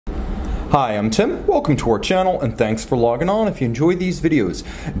Hi, I'm Tim. Welcome to our channel and thanks for logging on. If you enjoy these videos,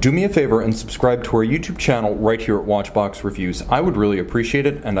 do me a favor and subscribe to our YouTube channel right here at Watchbox Reviews. I would really appreciate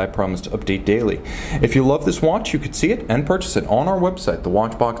it and I promise to update daily. If you love this watch, you could see it and purchase it on our website,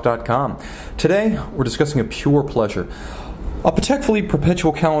 thewatchbox.com. Today, we're discussing a pure pleasure. A Patek Philippe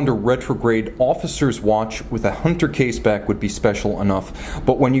Perpetual Calendar retrograde officer's watch with a hunter caseback would be special enough,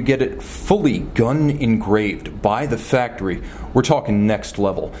 but when you get it fully gun engraved by the factory, we're talking next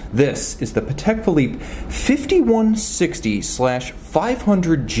level. This is the Patek Philippe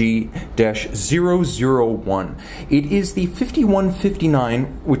 5160/500G-001. It is the 5159,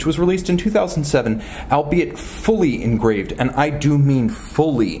 which was released in 2007, albeit fully engraved, and I do mean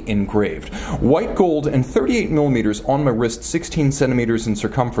fully engraved. White gold and 38mm on my wrist, 16 centimeters in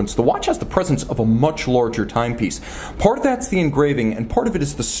circumference. The watch has the presence of a much larger timepiece. Part of that's the engraving, and part of it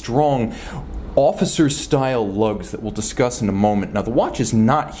is the strong officer-style lugs that we'll discuss in a moment. Now, the watch is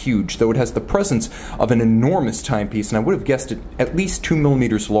not huge, though it has the presence of an enormous timepiece, and I would have guessed it at least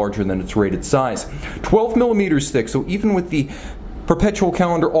 2mm larger than its rated size. 12mm thick, so even with the Perpetual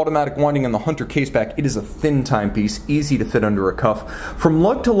Calendar automatic winding and the hunter caseback, it is a thin timepiece, easy to fit under a cuff. From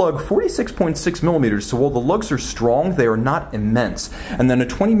lug to lug, 46.6mm, so while the lugs are strong, they are not immense. And then a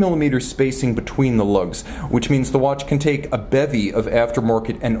 20mm spacing between the lugs, which means the watch can take a bevy of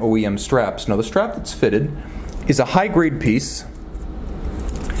aftermarket and OEM straps. Now, the strap that's fitted is a high-grade piece,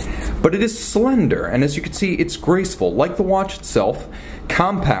 but it is slender, and as you can see, it's graceful. Like the watch itself,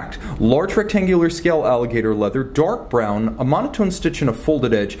 compact, large rectangular scale alligator leather, dark brown, a monotone stitch and a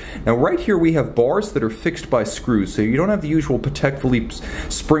folded edge. Now right here we have bars that are fixed by screws, so you don't have the usual Patek Philippe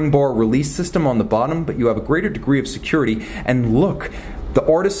spring bar release system on the bottom, but you have a greater degree of security. And look, the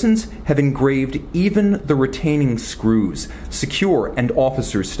artisans have engraved even the retaining screws, secure and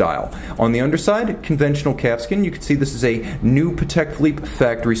officer style. On the underside, conventional calfskin. You can see this is a new Patek Philippe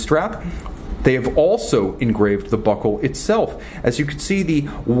factory strap. They have also engraved the buckle itself. As you can see, the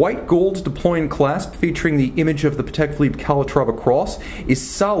white gold deploying clasp featuring the image of the Patek Philippe Calatrava cross is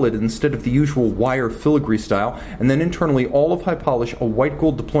solid instead of the usual wire filigree style, and then internally all of high polish, a white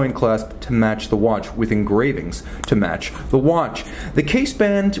gold deploying clasp to match the watch with engravings to match the watch. The case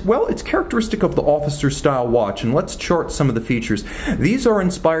band, well, it's characteristic of the officer style watch, and let's chart some of the features. These are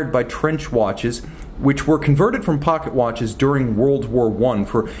inspired by trench watches, which were converted from pocket watches during World War I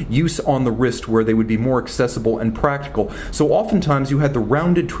for use on the wrist, where they would be more accessible and practical. So oftentimes you had the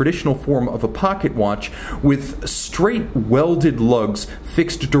rounded traditional form of a pocket watch with straight welded lugs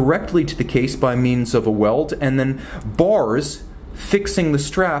fixed directly to the case by means of a weld, and then bars fixing the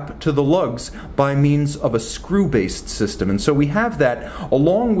strap to the lugs by means of a screw-based system. And so we have that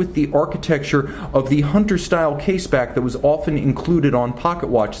along with the architecture of the hunter-style caseback that was often included on pocket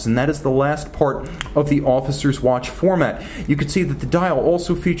watches, and that is the last part of the officer's watch format. You can see that the dial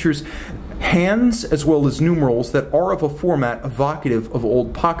also features hands as well as numerals that are of a format evocative of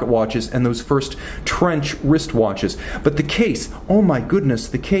old pocket watches and those first trench wristwatches. But the case, oh my goodness,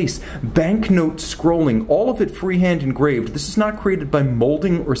 the case, banknote scrolling, all of it freehand engraved. This is not created by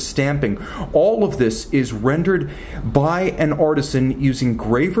molding or stamping. All of this is rendered by an artisan using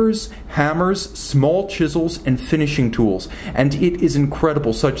gravers, hammers, small chisels, and finishing tools. And it is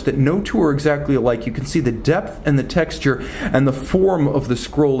incredible, such that no two are exactly alike. You can see the depth and the texture and the form of the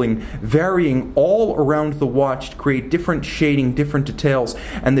scrolling varying all around the watch to create different shading, different details,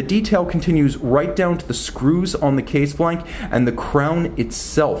 and the detail continues right down to the screws on the case flank and the crown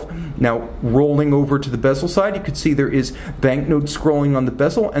itself. Now, rolling over to the bezel side, you can see there is banknote scrolling on the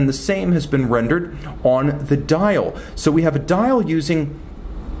bezel, and the same has been rendered on the dial. So we have a dial using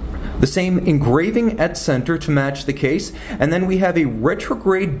the same engraving at center to match the case, and then we have a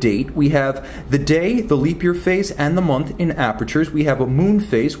retrograde date. We have the day, the leap year phase, and the month in apertures. We have a moon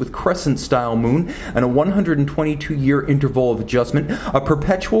phase with crescent style moon and a 122-year interval of adjustment, a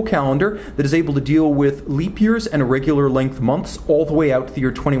perpetual calendar that is able to deal with leap years and irregular length months all the way out to the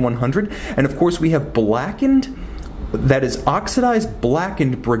year 2100, and of course we have blackened, that is oxidized,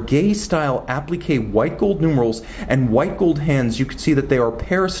 blackened, Breguet-style applique white gold numerals and white gold hands. You can see that they are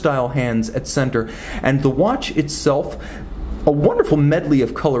pear-style hands at center. And the watch itself, a wonderful medley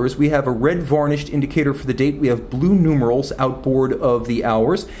of colors. We have a red varnished indicator for the date. We have blue numerals outboard of the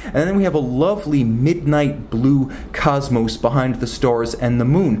hours. And then we have a lovely midnight blue cosmos behind the stars and the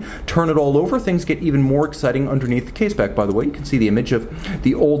moon. Turn it all over, things get even more exciting underneath the caseback, by the way. You can see the image of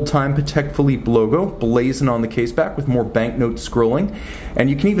the old-time Patek Philippe logo blazing on the caseback with more banknote scrolling.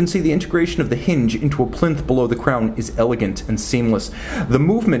 And you can even see the integration of the hinge into a plinth below the crown is elegant and seamless. The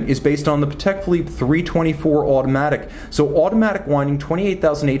movement is based on the Patek Philippe 324 automatic. So automatic winding,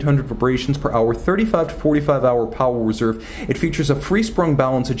 28,800 vibrations per hour, 35 to 45 hour power reserve. It features a free-sprung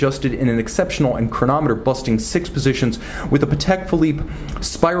balance adjusted in an exceptional and chronometer-busting 6 positions with a Patek Philippe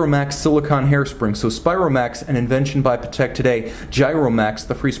Spiromax silicon hairspring. So Spiromax, an invention by Patek today. Gyromax,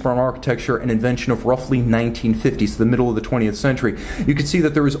 the free-sprung architecture, an invention of roughly 1950, so the middle of the 20th century. You can see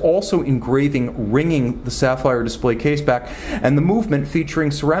that there is also engraving ringing the sapphire display case back, and the movement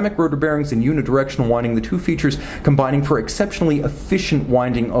featuring ceramic rotor bearings and unidirectional winding, the two features combining for exceptionally efficient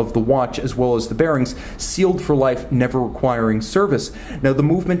winding of the watch as well as the bearings, sealed for life, never requiring service. Now the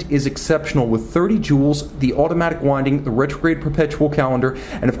movement is exceptional with 30 jewels, the automatic winding, the retrograde perpetual calendar,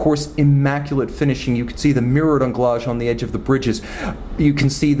 and of course immaculate finishing. You can see the mirrored anglage on the edge of the bridges. You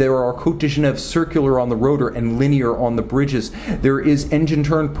can see there are Côte de Genève circular on the rotor and linear on the bridges. There is engine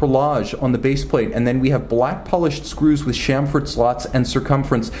turned perlage on the base plate, and then we have black polished screws with chamfered slots and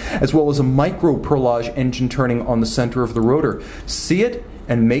circumference, as well as a micro perlage engine turning on the center of the rotor. See it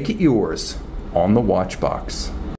and make it yours on the watch box.